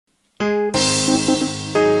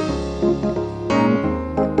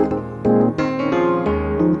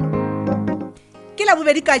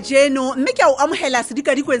bobedi ka jeno mme ke a o amohela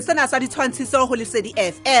sedikadikweng sena sa ditshwantshiso ho Lesedi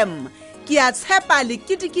FM. Ke a tshepa le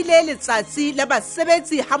kitikile letsatsi la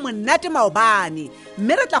basebetsi ha monate maobane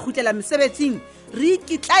mme re tla kgutlela mesebetsing re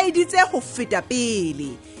ikitlaeditse ho feta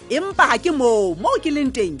pele. Empa ha ke moo ke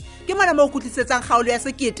leng teng ke mona mo kutlisetsang kgaolo ya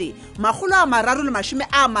 330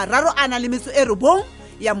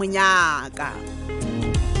 ya Monyaka.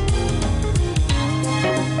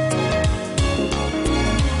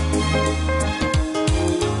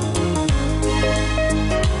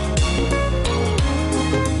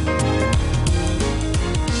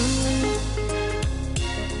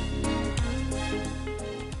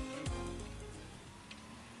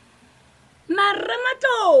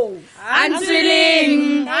 Maramato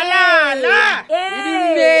Antsweleng halala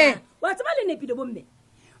eh wa tsaba le nepile bomme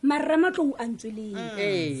Maramato o antsweleng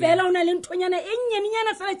fela ona le nthonyana e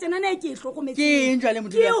nyenyana fela tsena na ke hlokometse ke njwale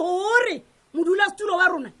modula ke hore modula stulo wa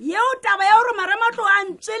rona yeo taba ya hore Maramato a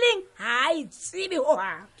antsweleng ha e tsebe ho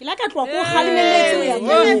ha ke la ka tloa go kgalemelletse ya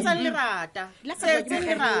tsa lerata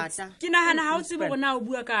ke nahana ha o tsebe rona o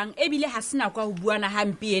bua kang ebile ha sena kwa o buana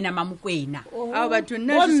hampe ena mamokwena a batho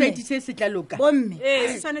nna society se se tla loka bomme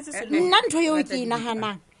se tshwanetse se nna ntho eo ke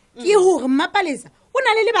nahanang ke hore Mmapalesa o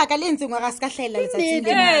na le lebaka le ntseng wa ga se ka hlahella letsatsing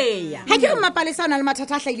lena ha ke re Mmapalesa o na le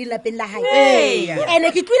mathata a hlahile lapeng la hae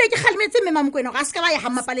ene ke tlile ke kgalemetse mme Mamokwena ga se ka ba ya ha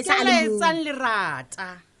Mmapalesa a le mo tsa lerata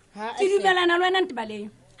ke dumelana le wena ntibaleyo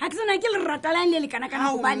ha ke tsena ke lerata la le kana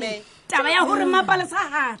kana go bane taba ya hore Mmapalesa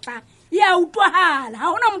hatla ya utwahala ha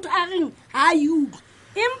hona motho a reng ha yutlwa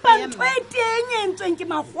empa ntho e teng e ntsweng ke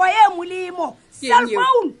magwae molemo cell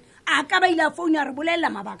phone a ka ba ila phone ya re bolella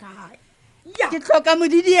mabaka hae ke tloka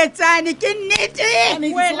modidietsane ke nnete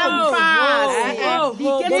wela mfase di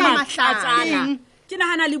ke mahlatsana ke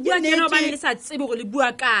nahana le bua kena ba le sa tsebe go le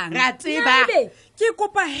bua kang ra tseba ke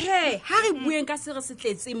kopa he ha re bueng ka se re se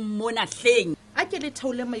tletseng mona hleng a ke le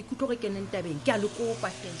thaule maikutlo re keneng tabeng ke a le kopa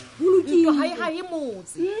hleng Bulukile. ha e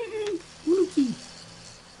motse Bulukile.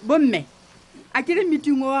 bomme a ke re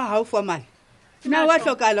meeting wa ha o formal na wa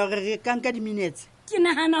hlokala gore re kanka di-minutes ke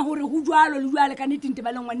nahana hore ho jwalo le jwale ka nnete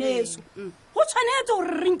ba lengwa neso ho tshwanetse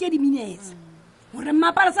hore re nke di-minutes hore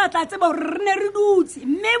Mmapalesa a tla tseba hore re ne re dutse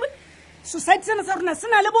mme society sena sa rona se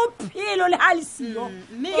na le bophelo le ha le siyo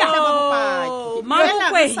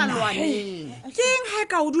keng ha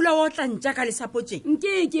ka o dula o tlantja ka lesapotjeng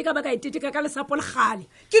nke ka baka iteteka ka lesapo le gale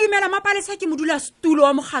ke dumela Mmapalesa ke modula stulo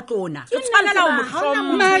wa mokgatlona ke tshwanela o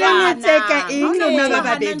maratseka eng lona ba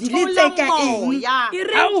babedi le tseka eng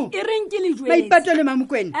e reng ke le jwetse maipato le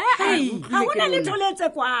Mamokwena ha hona le ntho le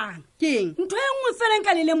tsekwang keng ntho e nngwe fela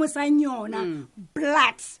nka le lemosang yona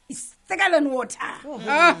blood is thicker than water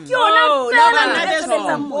ke yona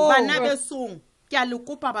fela bana besong ke a le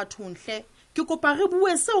kopa bathonhle ke kopa re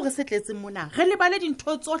bue seo re se tletseng mona re le bale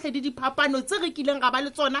dintho tsohle di diphapano tse re kileng ga ba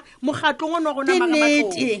le tsona mokgatlong ona rona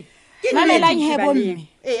nnete mamelang he bomme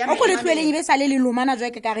o ko le tlweleng e be sa le lomana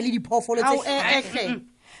jwa ka re le diphofolo tse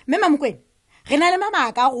mme Mamokwena re na le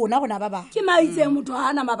mabaka a rona ba ba ke maitse motho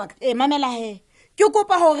hana mabaka mamela he ke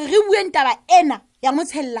kopa hore re bueng taba ena ya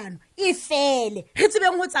motshellano e fele re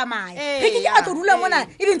tsebeng ho tsamaya re ke ka tlo dula mona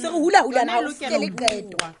e bintse re hula na o ke le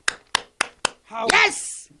qeto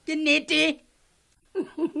yes ke nnete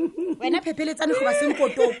wena phepheletsane go ba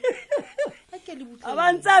senkoto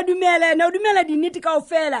abantsa dumela ena o dumela dinnete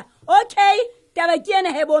kaofela okay taba ke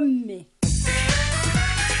ena he bomme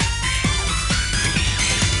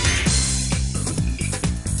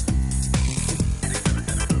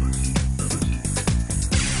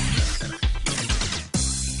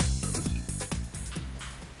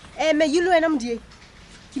me yilo wena modie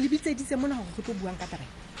ke le bitseditse mona go go tlo buang ka taba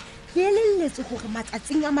ke elelletse gore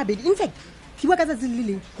matsatsing a mabedi in fact ke bua ka tsatsi le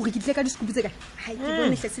leng gore ke tle ka diskupu tse ka ha ke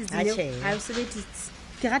bone hle se zile ha o sebeditse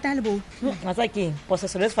ke rata le bo matsa keng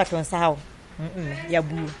poseselo le sefatlong sa hao ya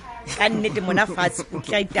bua ka nnete mona fatshe o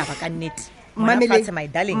tla itaba ka nnete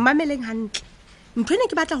mameleng hantle ntho ene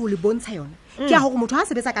ke batla ho le bontsha yona ke a gore motho ha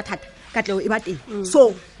sebetsa ka thata ka tleo e ba teng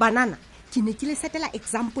so banana ke ne ke le setela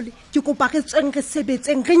example ke kopa re tseng re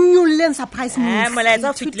sebetseng re nyolleng surprise move molaetsa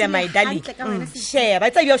o fitile maidali share ba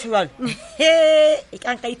tsa bia shobalo e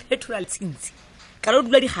ka nka iphethola tshintsi ka lo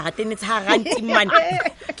dula di gagatene tsa ranti man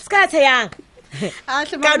ska tsayang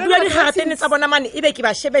ka dula di gagatene tsa bona man ebe ke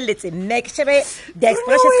ba shebelletse next shebe the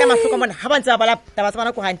expressions ka mahloko mona ha ba ntse ba bala taba tsa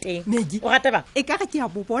bona ko ranteng o rata ba e ka re ke a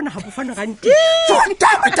bo bona ha bo fana ranti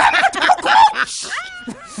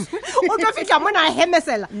o tlo fitla mona a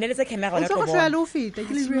hemesela nne tse camera ona o tlo fela o fita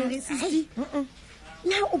ke le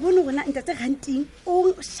na o bone gona ntate ranting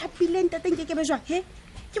o shapile ntate nke ke be jwa he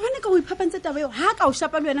ke bona ka o iphapantse taba eo ha ka o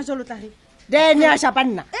shapa le wena jalo tla re then ya shapa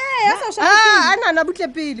nna anana butle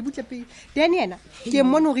pele then yena ke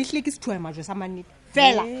mmone gore ehlile ke sethuwa majo sa mannete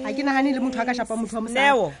fela ga ke nagane le motho a ka shapa motho wa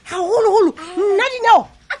mosao gagologolo nna dineo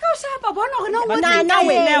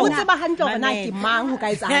o tseba gantle gore na ke mang go ka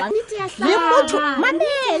etsalang le motho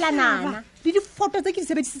mamela nana le difoto tse ke di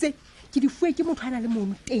sebedisitse ke di fuwe ke motho a na le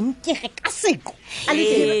mono teng ke ge ka seko a le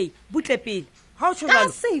teng butle pele ga o tsholo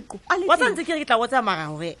wa santse ke re ke tla botsa mara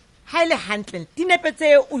gore ha ile hantle dinepe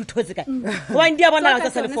tse o ithotse kae gobane di a bona ka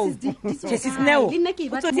cell phone jesisneo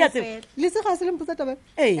o tsotsi a tsebe le se ga se le mpotsa taba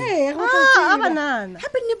banana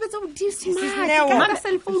gape nnepe tsa ka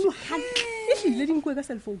cell phone e hlile dinkwe ka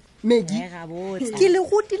cell phone medi ke le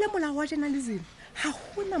gotile molao wa journalism ga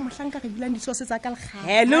gona mohlanka re bulang disose tsa ka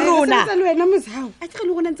lekga le rona le wena mosao a ke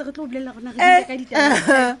le gona ntse re tlo bolela gona re ka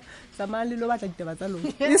ditaba tsamaya le lo batla ditaba tsa lona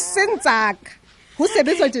e seng tsaka go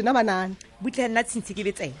sebetswa tjena banana butle nna tshintshi ke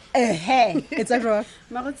betseng etsa jwang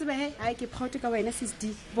maro tsebe he a ke proud ka wena sisd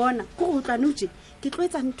bona ko go tlwane o tje ke tlo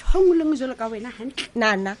etsa nthongwe le ngwe ka wena hantle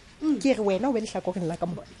nana ke re wena o be lehlakoreng la ka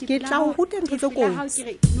mo ke tla go ruta ntho tse kotsi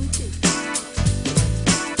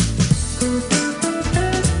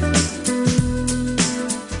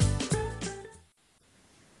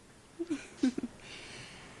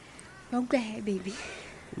ba utlwa he baby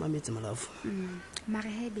mametse malafu mare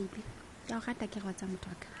he baby ka o gata ke go tsa motho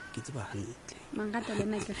ka ke tseba hantle mangata le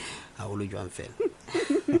nna ke ha o lo jwang fela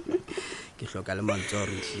ke hloka le mantso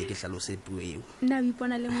re tlile ke hlalose puo eo nna o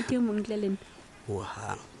ipona le motho e mongwe tle le nna o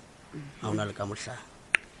ha ona le ka mohla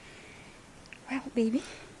well baby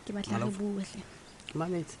ke batla re bue hle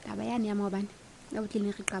mametse taba yana ya maobane ya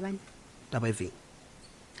botlene re qabane taba e feng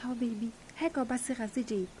how baby ha ka ba se ga se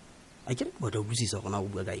je a ke re ba tla busisa gona go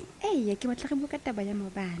bua ka eng ke batla re bua ka taba ya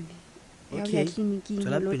maobane ya okay clinic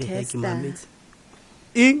lo testa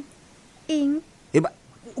eng eba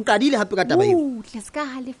o kadile hape ka taba eo tle ska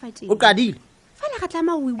ha le fatse o kadile fela ga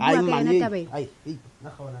tlama o bua ka yena taba e na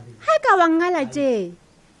khawana le ha ka wangala je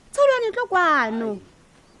tsolwane tlo kwano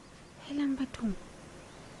helang bathong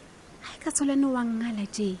ha ka tsolwane wangala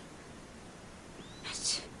je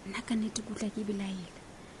nna ka nete kutla ke bilaela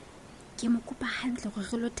ke mo kopa hantle gore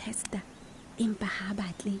re lo testa empa ha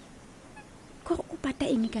batle gore o pata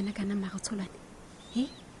eng kana mara tsolwane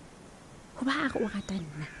go ba a re o rata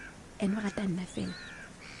nna ene o rata nna fela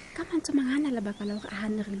ka mantso mangana le baka la gore a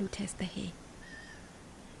hane re lo testa he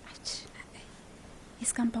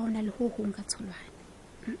iskampa ona le ho nka tsolwane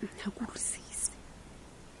ha go utlwisise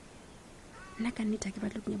nna ka nnete ke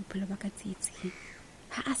batla go nya bophelo ba ka tsietsing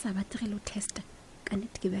ha a sa batle re lo testa ka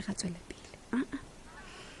nnete ke be ga tswela pele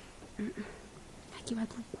ha ke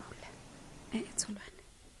batla go kula tsolwane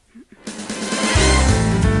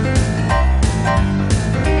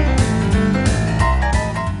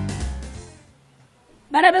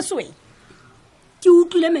bana beswe ke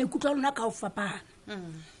utlwile maikutlo a lona ka o fapana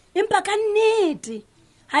empa ka nnete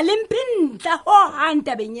ha le mpintla ho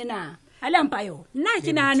hanta benyena ha le ampa yo nna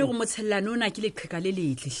ke nahane go motshellano ona ke leqheka le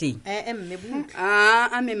letlehleng mme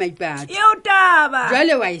buka ame maipato eo taba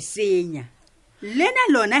jwale wa isenya lena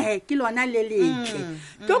lona he ke lona le letle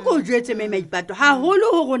to go jwetse me maipato ha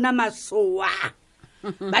holo ho rona masoa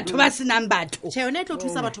batho ba senang batho che yona e tlo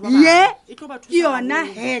thusa batho ba e tlo ba thusa yona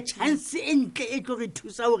he chance entle e tlo re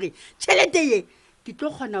thusa hore tšhelete ye ke tlo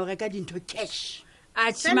kgona ho reka dintho cash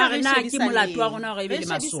a tshimare na ke molato wa gona gore e be le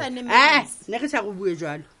maso ne re sa go bue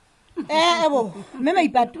jwalo ebo mme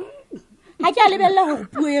maipato ha ke a lebella hore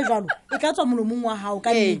puo e jwalo e ka tswa molomong wa hao ka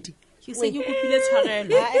nnete ke se ke kopile tshwarelo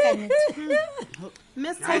ka nnete mme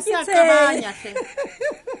sa kabanya hle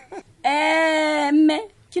mme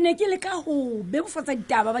ke ne ke le ka go bebofatsa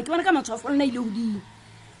ditaba ba ke bona ka matshwafo lena ile godimo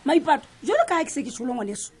maipato jalo ka ha ke se ke tsholo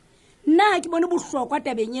ngwaneso nna ke bone bohlokwa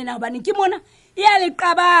tabeng ena gobane ke mona e a le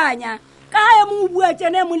qabanya ka ha mo bua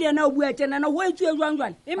tjena mo le yena o bua tjena na ho etswe jwang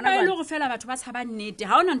jwale empa e le go fela batho ba tshaba nnete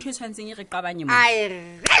ha ona ntho e tshwantseng e re qabanye mo I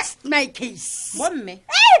rest my case bomme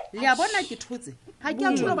le a bona ke thotse ha ke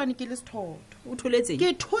a thola bane ke le sethotho o tholetseng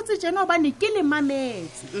ke thotse jena bane ke le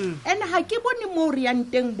mametse ene ha ke bone mo re yang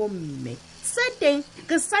teng bomme seteng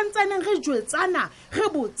re santsaneng re jwetsana re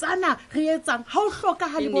botsana re etsang ha o hloka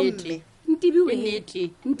ha le bomme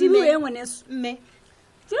ntibiwe ngwaneso mme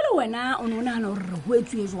jwale wena o ne o nagana gore re ho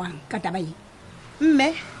etswe jwang ka taba e mme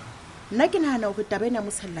nna ke nagana gore taba ena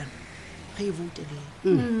mosellang re e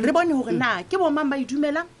vouteleng re bone gore na ke bomang ba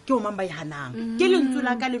idumelang ke bomang ba e hanang ke lentswe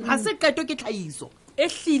la ka leno ha se qeto ke tlhahiso e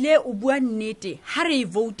hlile o bua nnete ha re e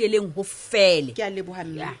vouteleng ho fele ke a leboha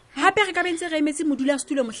mme hape re ka bentse re emetse modula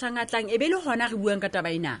setulo mohlang a tlang e be le hona re buang ka taba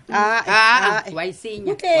ena wa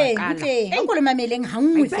isenya butle en ko le mameleng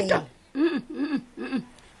hangwe fela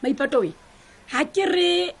maipatoe ha ke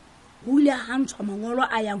re ho ile ha ntshwa mangolo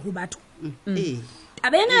a yang ho batho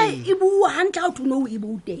tabena e bua hantle ga thuno e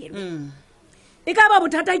boutelo e ka ba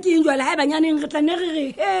bothata ke eng jwale ha banyaneng re tla ne re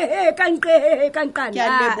he kanqane ke a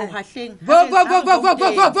lebogahleng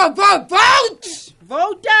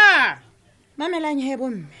vote mamelang he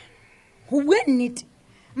bomme go bua nnete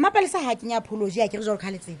mmapalesa ha kenya apology a ke re jalo kha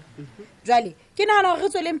letseba jwale ke nahana gore re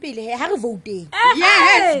tsweleng pele he ha re vouteng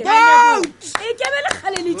yes vote e ke be le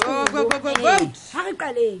khale le vote ha re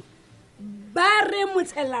qaleng ba re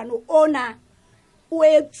motselano ona o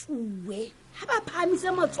etsuwe ha ba phamise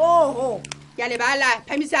matsoho ke a lebala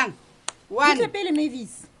phamisang ke 1 pele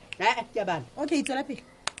Mavis ke a bala okay tswela pele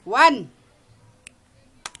 1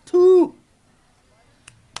 2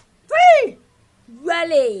 3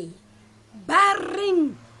 jwale ba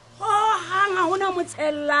reng ho hanga hona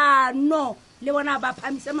motselano le bona ba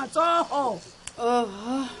phamise matsoho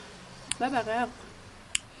ba ba ga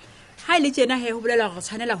ha ile tjena he ho bolela gore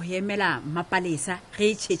tshwanela ho emela mapalesa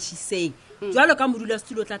re tšhetšhiseng jwalo ka modula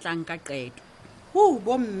setulo tla tlang ka qeto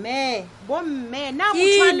bomme na Ke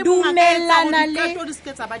motho a le dumellana le- bongata di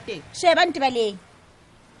se tsa ba teng sheba ntebaleng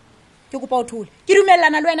ke kopa o thole ke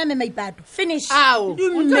dumellana le wena me maipato finish ao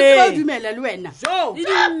Dumme. o ntse dumela le wena le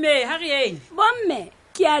dimme ha re eng bomme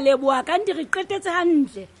ke a leboa ka nti re qetetse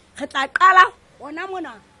hantle re tla qala hona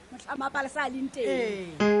mona mohlamapala sa leng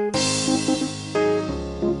teng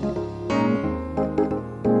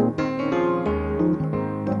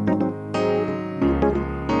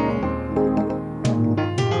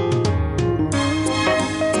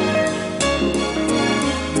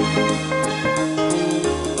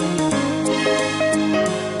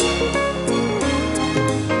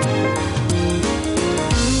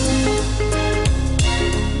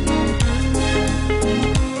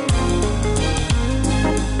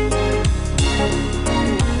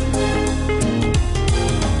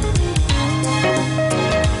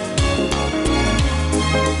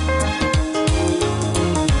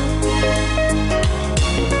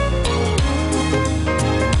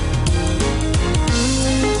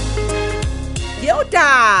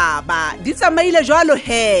taba di tsamaile jwalo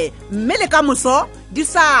he mme le ka moso di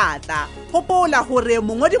satla hopola hore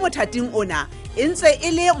mongodi mothating ona e ntse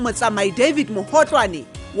e le motsamai David Mohotlwane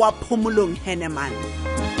wa Phomolong Henneman.